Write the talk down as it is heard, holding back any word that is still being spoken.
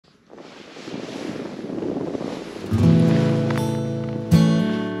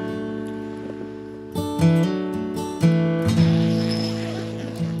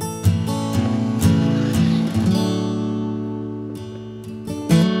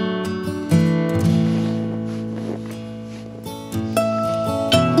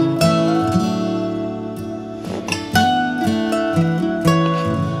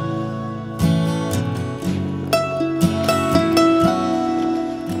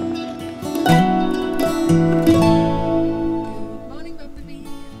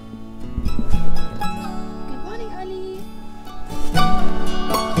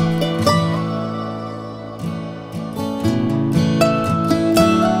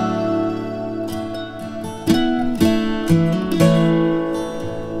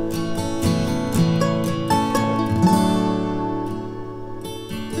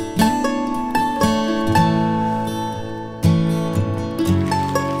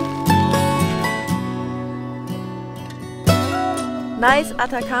Nice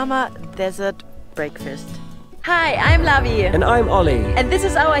Atacama desert breakfast. Hi, I'm Lavi. And I'm Ollie. And this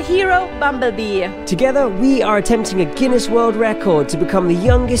is our hero, Bumblebee. Together, we are attempting a Guinness World Record to become the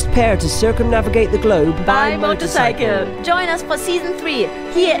youngest pair to circumnavigate the globe by motorcycle. Join us for season 3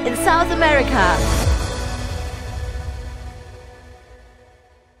 here in South America.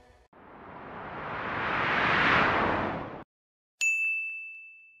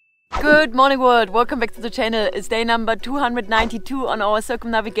 Good morning world, welcome back to the channel. It's day number 292 on our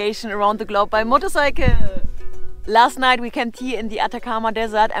circumnavigation around the globe by motorcycle. Last night we camped here in the Atacama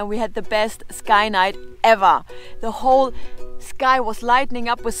desert and we had the best sky night ever. The whole sky was lighting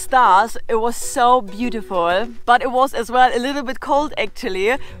up with stars. It was so beautiful, but it was as well a little bit cold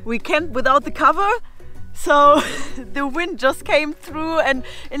actually. We camped without the cover, so the wind just came through, and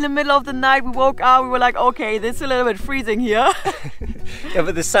in the middle of the night we woke up, we were like, okay, this is a little bit freezing here. Yeah,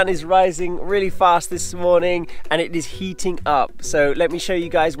 but the sun is rising really fast this morning and it is heating up. So let me show you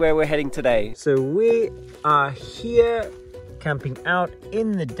guys where we're heading today. So we are here camping out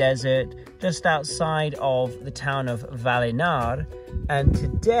in the desert just outside of the town of Vallenar, and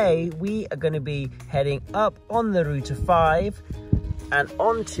today we are going to be heading up on the Route 5 and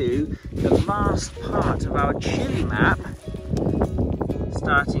onto the last part of our Chile map.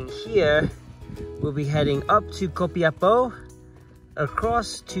 Starting here, we'll be heading up to Copiapo,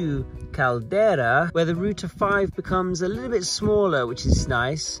 across to Caldera, where the Route 5 becomes a little bit smaller, which is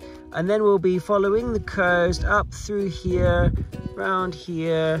nice. And then we'll be following the coast up through here, around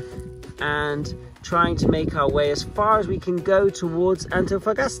here, and trying to make our way as far as we can go towards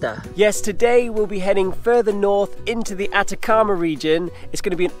Antofagasta. Yes, today we'll be heading further north into the Atacama region. It's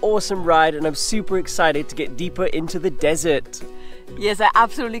going to be an awesome ride and I'm super excited to get deeper into the desert. Yes, I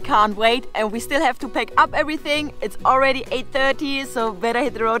absolutely can't wait, and we still have to pack up everything. It's already 8:30, so better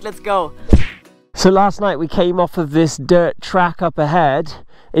hit the road, let's go. So last night we came off of this dirt track up ahead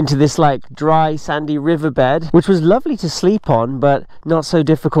into this like dry sandy riverbed, which was lovely to sleep on but not so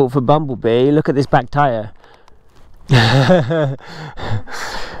difficult for Bumblebee. Look at this back tire. A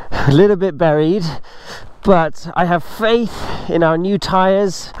little bit buried, but I have faith in our new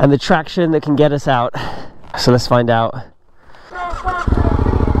tires and the traction that can get us out. So let's find out.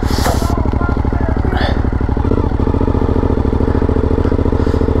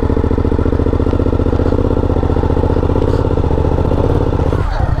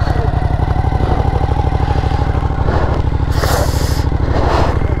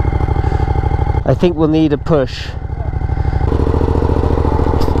 I think we'll need a push.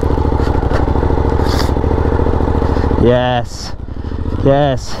 Yes,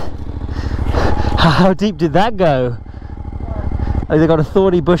 yes. How deep did that go? Oh, I got a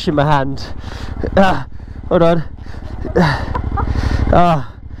thorny bush in my hand. Ah, hold on.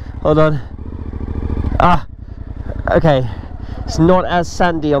 Ah, hold on. Ah, okay. It's not as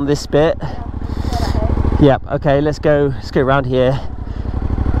sandy on this bit. Yep. Okay, let's go around here.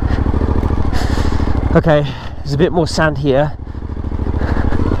 Okay, there's a bit more sand here.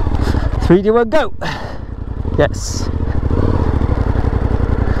 3, 2, 1, go! Yes.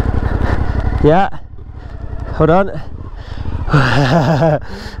 Yeah. Hold on.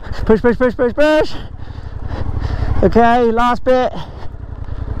 Push, push, push, push, push. Okay, last bit.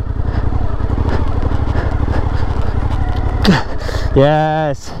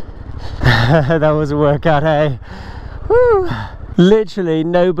 Yes. That was a workout, hey? Woo. Literally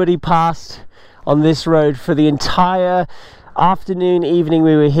nobody passed on this road for the entire afternoon, evening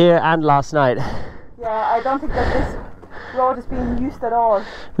we were here, and last night. Yeah, I don't think that this road is being used at all.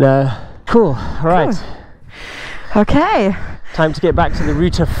 No. Cool. All right. Cool. Okay. Time to get back to the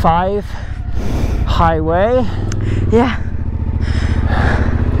Route 5 highway. Yeah.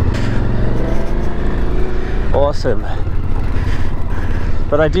 Awesome.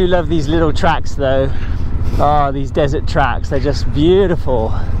 But I do love these little tracks though. Oh, these desert tracks, they're just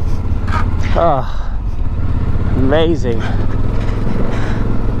beautiful. Oh, amazing.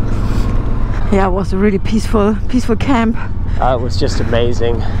 Yeah, it was a really peaceful camp. It was just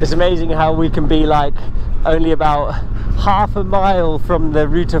amazing. It's amazing how we can be like only about half a mile from the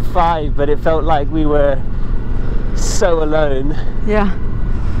Route 5, but it felt like we were so alone. Yeah.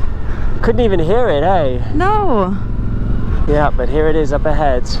 Couldn't even hear it, eh? No. Yeah, but here it is up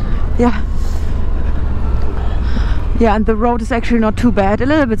ahead. Yeah. Yeah, and the road is actually not too bad. A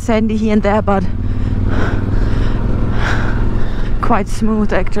little bit sandy here and there, but quite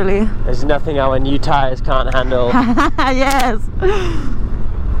smooth actually. There's nothing our new tires can't handle. Yes.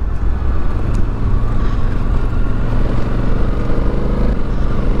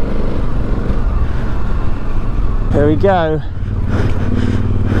 Here we go.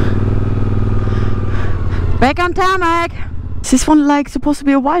 Back on tarmac. Is this one like supposed to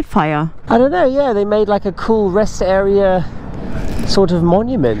be a wildfire? I don't know, yeah, they made like a cool rest area sort of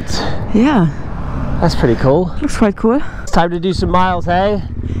monument. Yeah. That's pretty cool. Looks quite cool. It's time to do some miles, hey?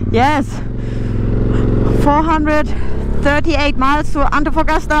 Yes. 438 miles to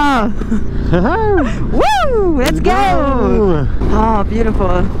Antofagasta. Woo! Let's go! Oh,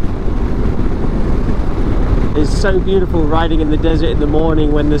 beautiful. It's so beautiful riding in the desert in the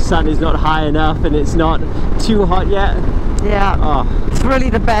morning when the sun is not high enough and it's not too hot yet. Yeah. Oh. It's really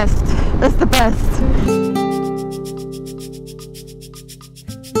the best. It's the best.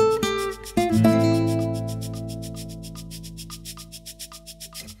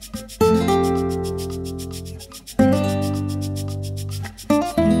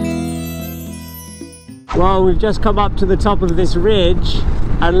 Well, we've just come up to the top of this ridge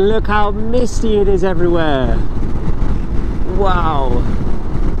and look how misty it is everywhere. Wow.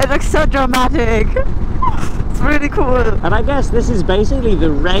 It looks so dramatic. It's really cool. And I guess this is basically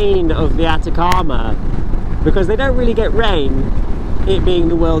the rain of the Atacama, because they don't really get rain, it being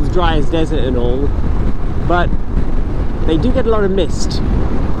the world's driest desert and all, but they do get a lot of mist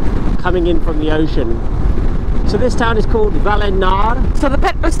coming in from the ocean. So this town is called Vallenar. So the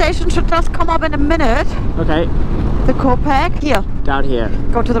petrol station should just come up in a minute. Okay. The Copiapo here. Down here.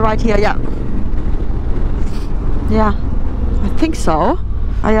 Go to the right here, yeah. Yeah, I think so.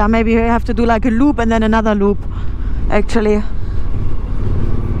 Oh, yeah, maybe we have to do like a loop and then another loop, actually.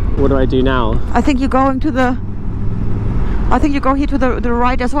 What do I do now? I think you're going to the... I think you go here to the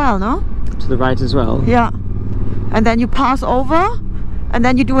right as well, no? To the right as well? Yeah. And then you pass over and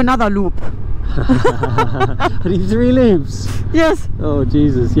then you do another loop. I need 3 loops. Yes. Oh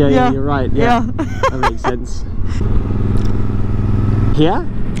Jesus, yeah, you're right. Yeah. That makes sense. Here?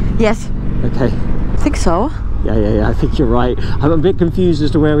 Yes. Okay. I think so. Yeah, I think you're right. I'm a bit confused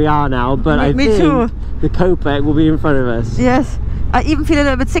as to where we are now, but I think too. The Copiapo will be in front of us. Yes. I even feel a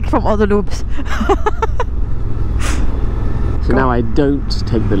little bit sick from all the loops. So now I don't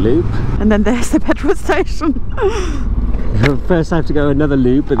take the loop. And then there's the petrol station. First I have to go another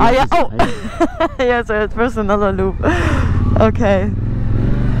loop. And yeah. Oh! Yeah, so it's first another loop. Okay.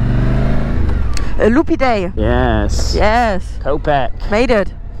 A loopy day. Yes. Yes. Copiapo. Made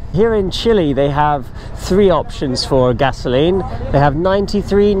it. Here in Chile they have 3 options for gasoline. They have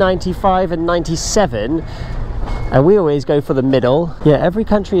 93, 95 and 97. And we always go for the middle. Yeah, every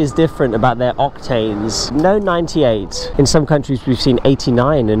country is different about their octanes. No 98. In some countries we've seen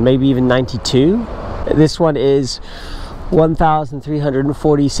 89 and maybe even 92. This one is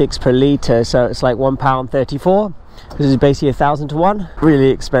 1,346 per litre, so it's like £1.34. This is basically 1,000 to 1.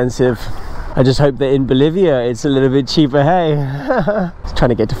 Really expensive. I just hope that in Bolivia it's a little bit cheaper, hey? Just trying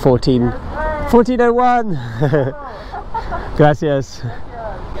to get to 1401. Gracias.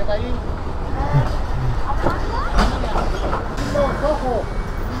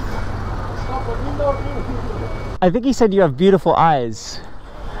 I think he said you have beautiful eyes.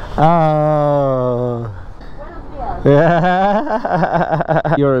 Oh.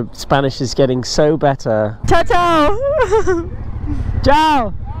 Yeah. Your Spanish is getting so better. Ciao, ciao.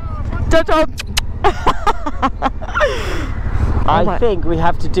 Ciao. Ciao, ciao. I think we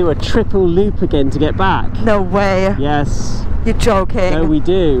have to do a triple loop again to get back. No way. Yes. You're joking. No, we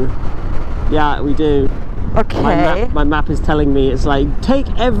do. Yeah, we do. Okay. My map is telling me it's like, take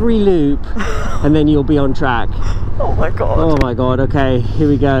every loop and then you'll be on track. Oh my god. Oh my god, okay, here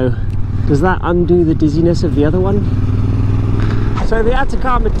we go. Does that undo the dizziness of the other one? So the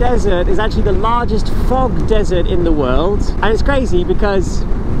Atacama Desert is actually the largest fog desert in the world. And it's crazy because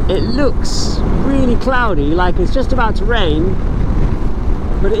it looks really cloudy, like it's just about to rain.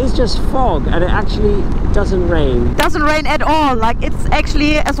 But it is just fog and it actually doesn't rain. Doesn't rain at all. Like it's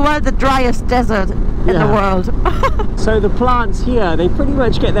actually as well the driest desert in the world. So the plants here, they pretty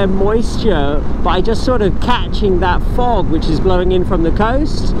much get their moisture by just sort of catching that fog which is blowing in from the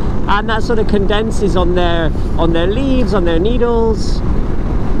coast, and that sort of condenses on their leaves, on their needles.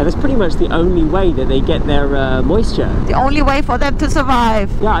 And that's pretty much the only way that they get their moisture. The only way for them to survive.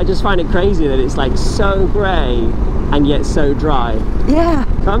 Yeah, I just find it crazy that it's like so grey and yet so dry. Yeah.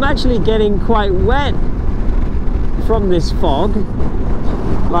 So I'm actually getting quite wet from this fog.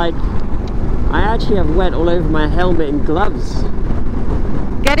 Like, I actually have wet all over my helmet and gloves.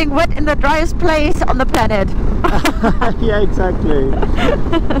 Getting wet in the driest place on the planet. Yeah, exactly.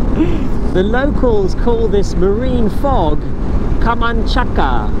 The locals call this marine fog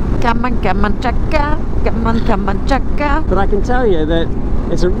Kamanchaka. Kamanchaka, Kamanchaka. But I can tell you that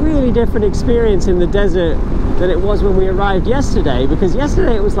it's a really different experience in the desert than it was when we arrived yesterday, because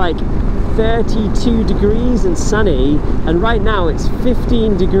yesterday it was like 32 degrees and sunny, and right now it's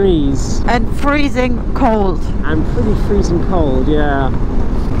 15 degrees. And freezing cold. And pretty freezing cold, yeah.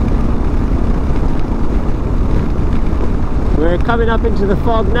 We're coming up into the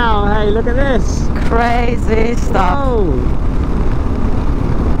fog now. Hey, look at this. Crazy stuff. Whoa.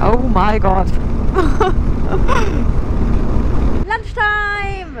 Oh my god.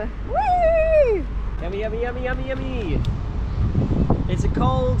 Lunchtime! Whee! Yummy, yummy, yummy, yummy, yummy. It's a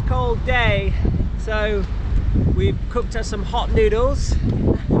cold, cold day, so we've cooked us some hot noodles.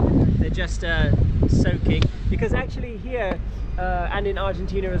 They're just soaking, because actually here and in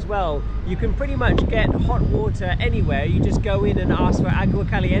Argentina as well, you can pretty much get hot water anywhere. You just go in and ask for agua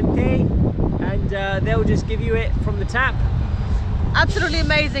caliente, and they'll just give you it from the tap. Absolutely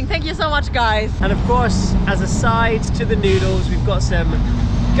amazing. Thank you so much, guys. And of course, as a side to the noodles, we've got some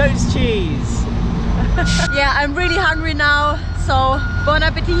goat's cheese. Yeah, I'm really hungry now, so bon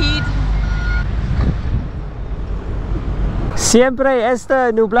appetit. Siempre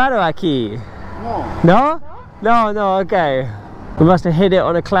está nublado aquí. No. No? No, no, okay. We must have hit it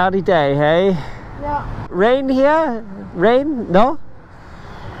on a cloudy day, hey? Yeah. Rain here? Rain? No?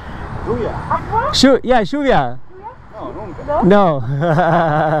 Lluvia. Yeah, lluvia. No, nunca.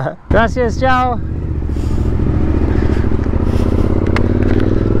 No. Gracias, ciao.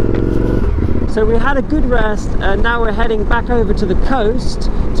 So we had a good rest, and now we're heading back over to the coast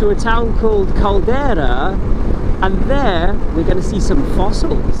to a town called Caldera, and there we're going to see some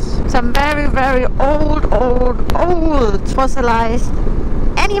fossils. Some very, very old fossilized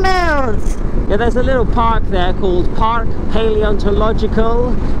animals. Yeah, there's a little park there called Park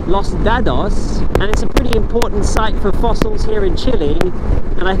Paleontological Los Dedos, and it's a pretty important site for fossils here in Chile,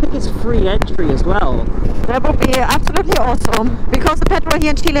 and I think it's free entry as well. That would be absolutely awesome, because the petrol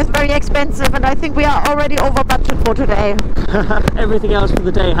here in Chile is very expensive, and I think we are already over budget for today. Everything else for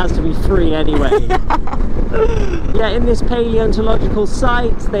the day has to be free anyway. Yeah, in this paleontological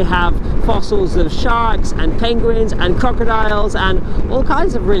site they have fossils of sharks and penguins and crocodiles and all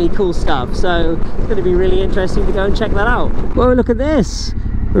kinds of really cool stuff, so it's going to be really interesting to go and check that out. Whoa, look at this!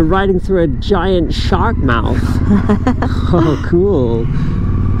 We're riding through a giant shark mouth. Oh, cool.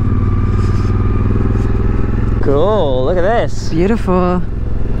 Cool, look at this. Beautiful.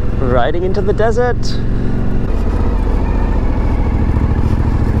 Riding into the desert.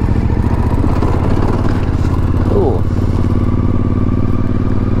 Ooh.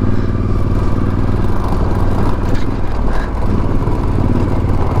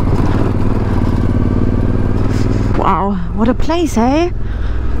 Wow, what a place, eh?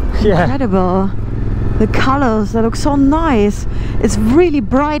 Yeah. Incredible. The colors, they look so nice. It's really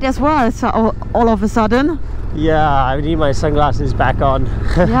bright as well, so all of a sudden. Yeah, I need my sunglasses back on.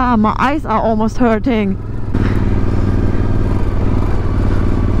 Yeah, my eyes are almost hurting.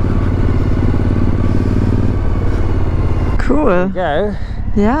 Cool. There we go.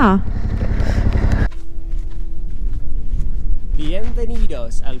 Yeah.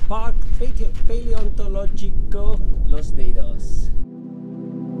 Bienvenidos al Parque Paleontologico Los Dedos.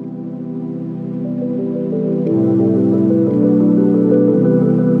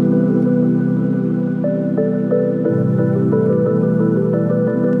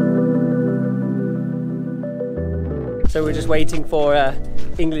 So we're just waiting for an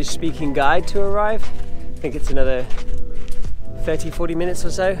English-speaking guide to arrive. I think it's another 30-40 minutes or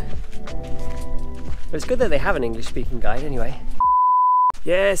so. But it's good that they have an English-speaking guide anyway.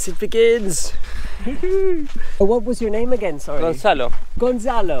 Yes, it begins! What was your name again, sorry? Gonzalo.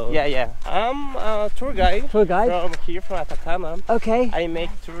 Gonzalo? Yeah. I'm a tour guide. Tour guide? From here, from Atacama. Okay. I make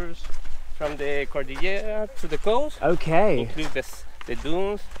tours from the Cordillera to the coast. Okay. Include the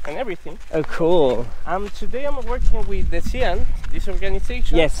dunes and everything. Oh, cool. Today I'm working with the CIAN, this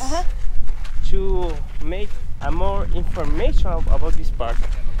organization. Yes. To make more information about this park.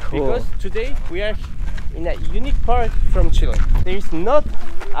 Cool. Because today we are in a unique park from Chile. There is not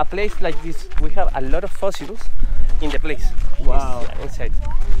a place like this. We have a lot of fossils in the place. Wow. Inside.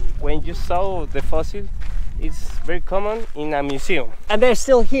 When you saw the fossil, it's very common in a museum. And they're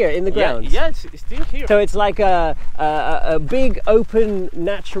still here in the ground? Yeah, it's still here. So it's like a big open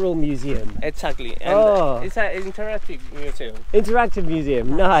natural museum? Exactly. And it's an interactive museum. Interactive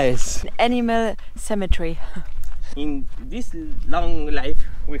museum, nice. Animal cemetery. In this long life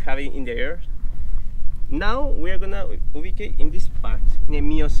we have in the earth, now we are gonna ubicate in this part, in the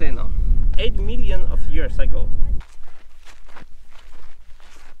Miocene, 8 million of years ago.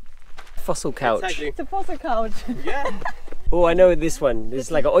 Fossil couch. Exactly. It's a fossil couch. Yeah. Oh, I know this one. It's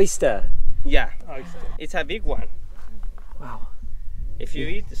like an oyster. Yeah. It's a big one. Wow. If you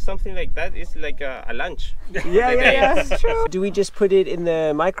eat something like that, it's like a lunch. Yeah, it's true. Do we just put it in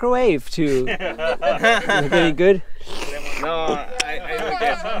the microwave to very good? No, I don't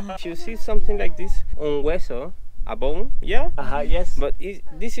guess. If you see something like this on hueso, a bone, yeah? Yes. But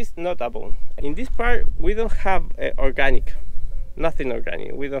this is not a bone. In this part, we don't have organic, nothing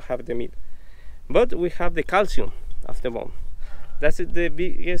organic. We don't have the meat. But we have the calcium of the bone. That's the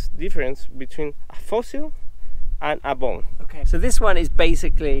biggest difference between a fossil and a bone. Okay. So this one is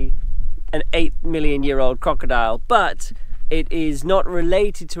basically an 8 million year old crocodile, but it is not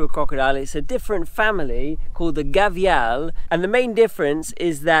related to a crocodile. It's a different family called the gavial, and the main difference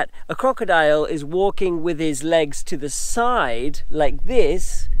is that a crocodile is walking with his legs to the side like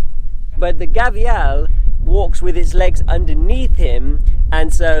this, but the gavial walks with its legs underneath him,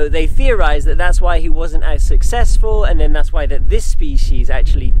 and so they theorize that that's why he wasn't as successful, and then that's why that this species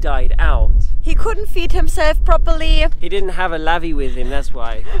actually died out. He couldn't feed himself properly. He didn't have a Lavi with him, that's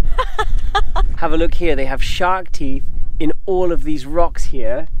why. Have a look here, they have shark teeth in all of these rocks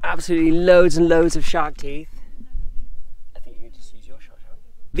here. Absolutely loads and loads of shark teeth. I think you just use your shot.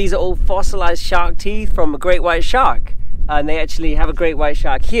 These are all fossilized shark teeth from a great white shark. And they actually have a great white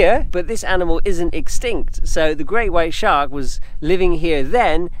shark here, but this animal isn't extinct. So the great white shark was living here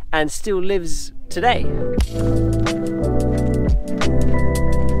then and still lives today.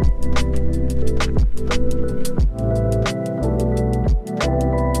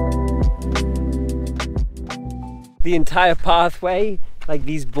 The entire pathway, like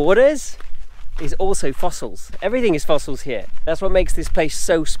these borders, is also fossils. Everything is fossils here. That's what makes this place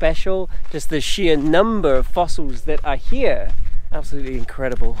so special. Just the sheer number of fossils that are here. Absolutely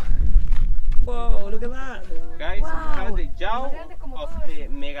incredible. Whoa, look at that. Guys, we have the jaw of the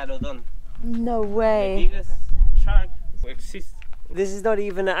Megalodon. No way. The biggest shark who exists. This is not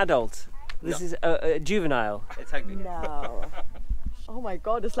even an adult. This is a juvenile. Exactly. No. Oh my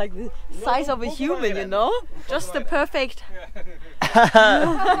god, it's like the size of a human, you know? Just the perfect...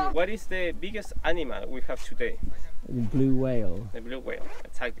 What is the biggest animal we have today? The blue whale. The blue whale,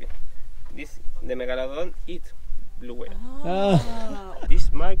 exactly. The Megalodon eats blue whale. Oh. This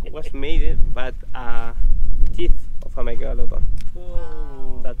mark was made by teeth of a Megalodon.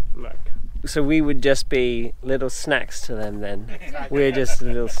 That mark. So we would just be little snacks to them then. We're just a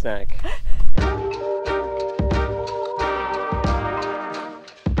little snack.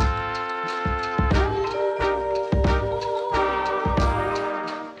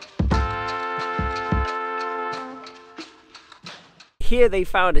 Here they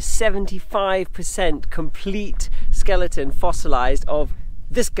found a 75% complete skeleton fossilized of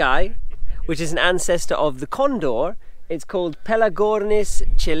this guy, which is an ancestor of the condor. It's called Pelagornis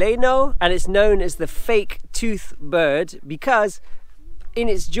chileno, and it's known as the fake tooth bird because in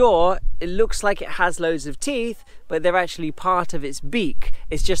its jaw it looks like it has loads of teeth, but they're actually part of its beak.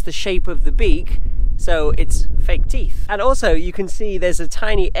 It's just the shape of the beak, so it's fake teeth. And also you can see there's a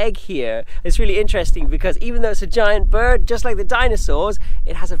tiny egg here. It's really interesting because even though it's a giant bird, just like the dinosaurs,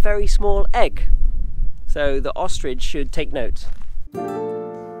 it has a very small egg. So the ostrich should take note.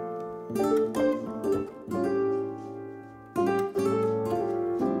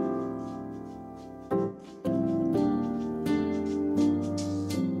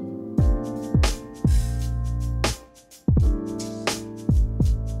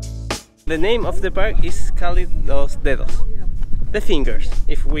 The name of the park is called Los Dedos, the fingers,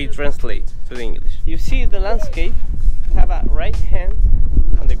 if we translate to the English. You see the landscape, have a right hand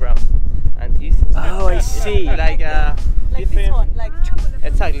on the ground, and it's I see. Like a Like this one, like...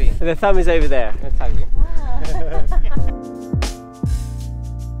 Exactly. The thumb is over there. Exactly.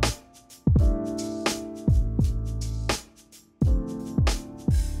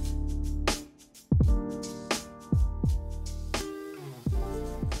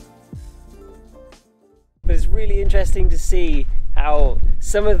 But it's really interesting to see how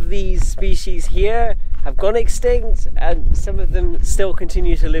some of these species here have gone extinct and some of them still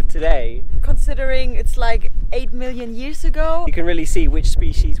continue to live today. Considering it's like 8 million years ago. You can really see which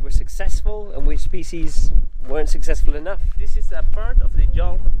species were successful and which species weren't successful enough. This is a part of the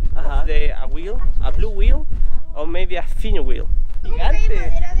jaw of a whale, a blue whale, or maybe a fin whale.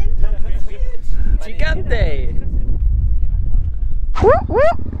 Gigante! Gigante!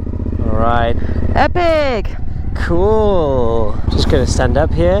 Alright. Epic! Cool. Just gonna stand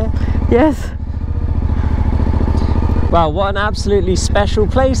up here. Yes. Wow, what an absolutely special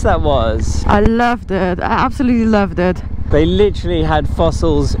place that was. I loved it. I absolutely loved it. They literally had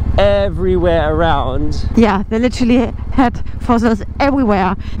fossils everywhere around. Yeah, they literally had fossils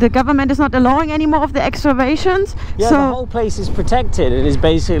everywhere. The government is not allowing any more of the excavations. Yeah, so the whole place is protected and is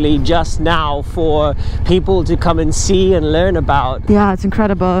basically just now for people to come and see and learn about. yeah, it's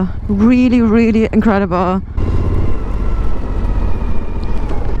incredible. Really, really incredible.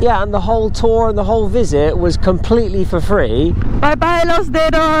 Yeah, and the whole tour and the whole visit was completely for free. Bye bye, Los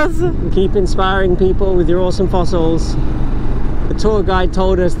Dedos! Keep inspiring people with your awesome fossils. The tour guide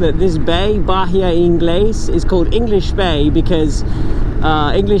told us that this bay, Bahia Inglés, is called English Bay because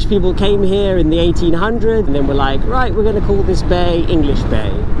English people came here in the 1800s and then were like, right, we're going to call this bay English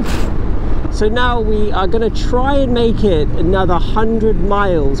Bay. So now we are going to try and make it another 100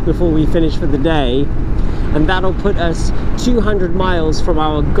 miles before we finish for the day. And that'll put us 200 miles from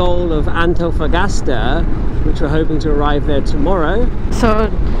our goal of Antofagasta, which we're hoping to arrive there tomorrow. So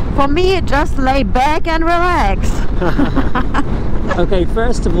for me, just lay back and relax. Okay,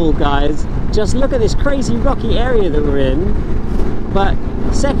 first of all, guys, just look at this crazy rocky area that we're in. But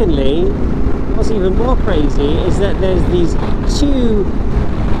secondly, what's even more crazy is that there's these two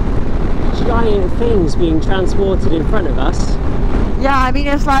giant things being transported in front of us. Yeah, I mean,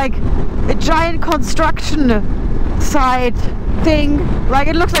 it's like a giant construction site thing. Like,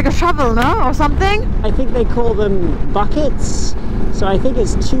 it looks like a shovel, no? Or something? I think they call them buckets. So I think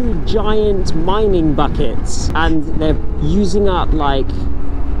it's two giant mining buckets, and they're using up like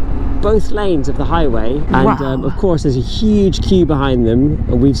both lanes of the highway. And Wow. of course there's a huge queue behind them,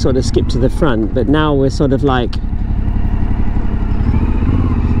 and we've sort of skipped to the front, but now we're sort of like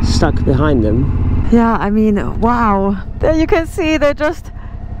stuck behind them. Yeah, I mean, wow. There you can see they're just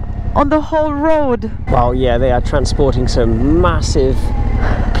on the whole road. Well, yeah, they are transporting some massive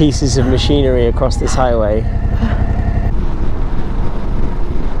pieces of machinery across this highway.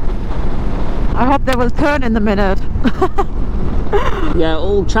 I hope they will turn in a minute. Yeah,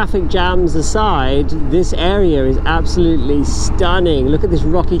 all traffic jams aside, this area is absolutely stunning. Look at this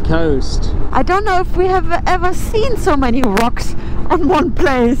rocky coast. I don't know if we have ever seen so many rocks on one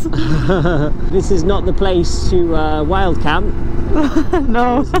place. This is not the place to wild camp.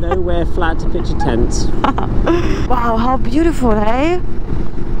 No. There's nowhere flat to pitch a tent. Wow, how beautiful, eh?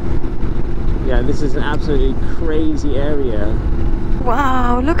 Yeah, this is an absolutely crazy area.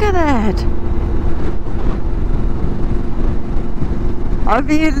 Wow, look at that. I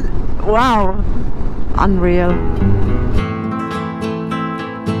mean, wow, unreal.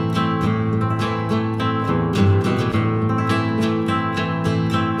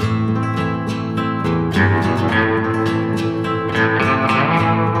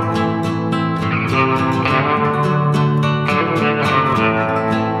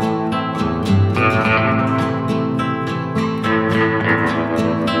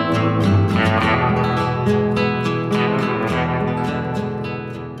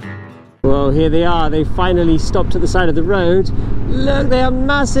 Well, here they are. They finally stopped at the side of the road. Look, they are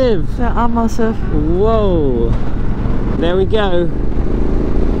massive. They are massive. Whoa. There we go.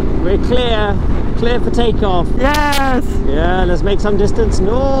 We're clear. Clear for takeoff. Yes. Yeah, let's make some distance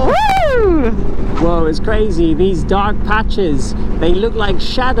north. Woo! Whoa, it's crazy. These dark patches, they look like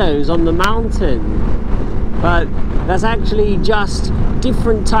shadows on the mountain. But that's actually just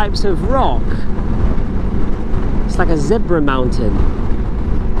different types of rock. It's like a zebra mountain.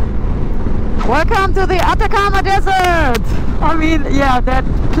 Welcome to the Atacama Desert! I mean, yeah, that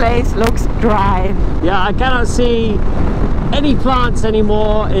place looks dry. Yeah, I cannot see any plants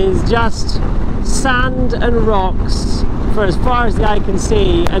anymore. It's just sand and rocks for as far as the eye can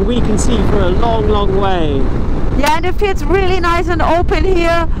see, and we can see for a long, long way. Yeah, and it feels really nice and open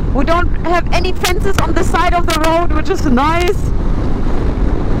here. We don't have any fences on the side of the road, which is nice.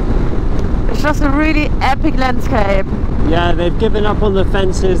 It's just a really epic landscape. Yeah, they've given up on the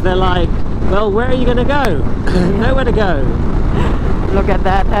fences. They're like, well, where are you going to go? Nowhere to go. Look at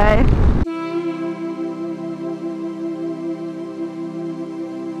that, hey?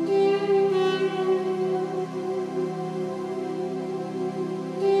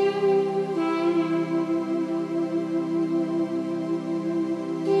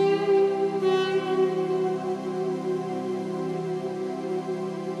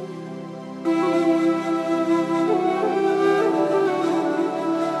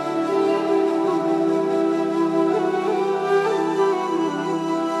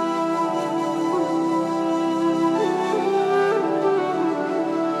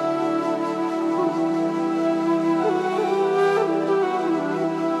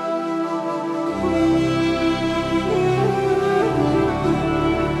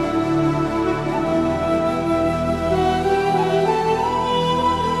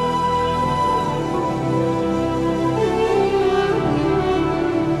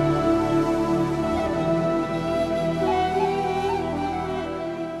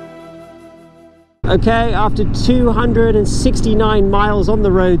 Okay, after 269 miles on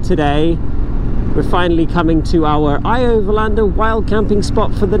the road today, we're finally coming to our Vallenar wild camping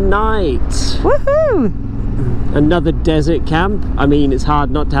spot for the night. Woohoo! Another desert camp. I mean, it's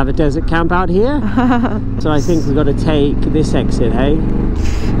hard not to have a desert camp out here. So I think we've got to take this exit, hey?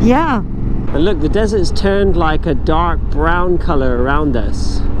 Yeah. And look, the desert's turned like a dark brown color around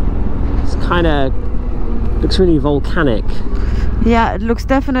us. It's kind of looks really volcanic. Yeah, it looks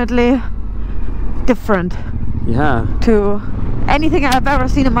definitely different. Yeah. To anything I've ever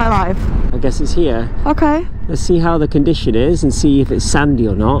seen in my life. I guess it's here. Okay. Let's see how the condition is and see if it's sandy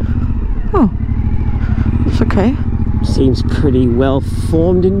or not. Oh. It's okay. Seems pretty well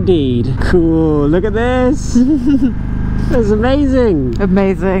formed indeed. Cool, look at this. That's amazing.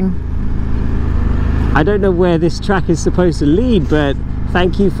 Amazing. I don't know where this track is supposed to lead, but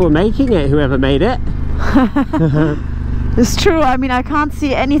thank you for making it, whoever made it. It's true, I mean, I can't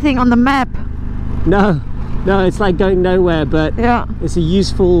see anything on the map. No, it's like going nowhere, but yeah, it's a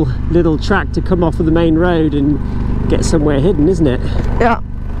useful little track to come off of the main road and get somewhere hidden, isn't it? Yeah.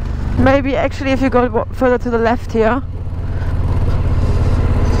 Maybe actually if you go further to the left here.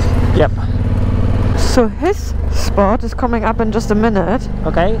 Yep. So his spot is coming up in just a minute.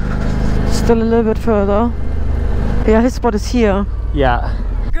 Okay. Still a little bit further. Yeah, his spot is here. Yeah.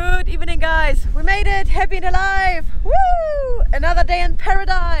 Good evening, guys. We made it, happy and alive. Woo! Another day in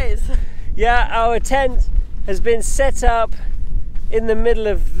paradise. Yeah, our tent has been set up in the middle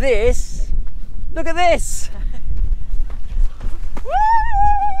of this. Look at this.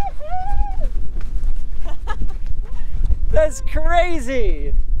 That's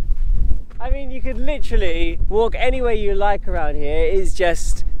crazy. I mean, you could literally walk anywhere you like around here. It's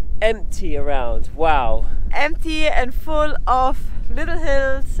just empty around. Wow. Empty and full of little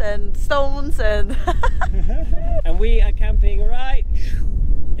hills and stones and and we are camping right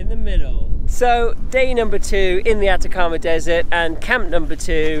in the middle. So day number 2 in the Atacama Desert and camp number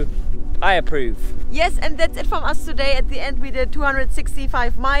 2, I approve. Yes, and that's it from us today. At the end we did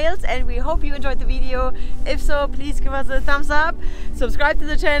 265 miles and we hope you enjoyed the video. If so, please give us a thumbs up, subscribe to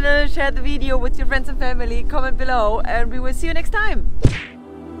the channel, share the video with your friends and family, comment below, and we will see you next time.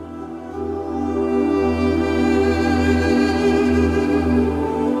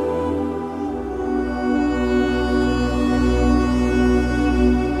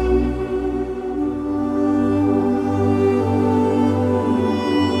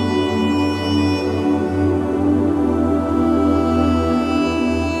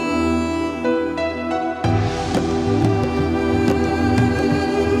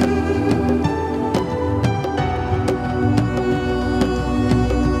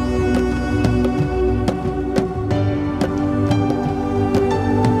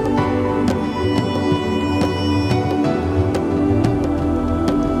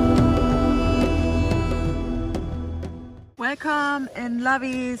 Welcome in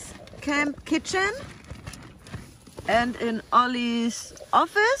Lavi's camp kitchen and in Ollie's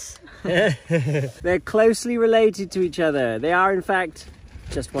office. They're closely related to each other. They are in fact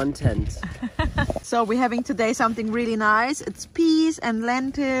just one tent. So we're having today something really nice. It's peas and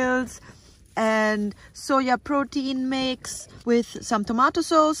lentils and soya protein mix with some tomato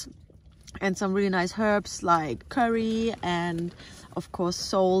sauce and some really nice herbs like curry and of course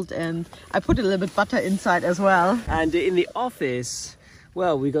salt, and I put a little bit butter inside as well. And in the office,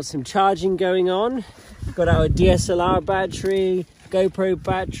 well, we got some charging going on. Got our DSLR battery, GoPro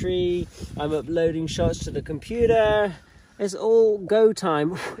battery. I'm uploading shots to the computer. It's all go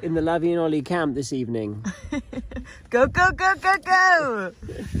time in the Lavi and Ollie camp this evening. Go, go, go, go, go!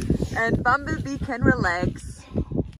 And Bumblebee can relax.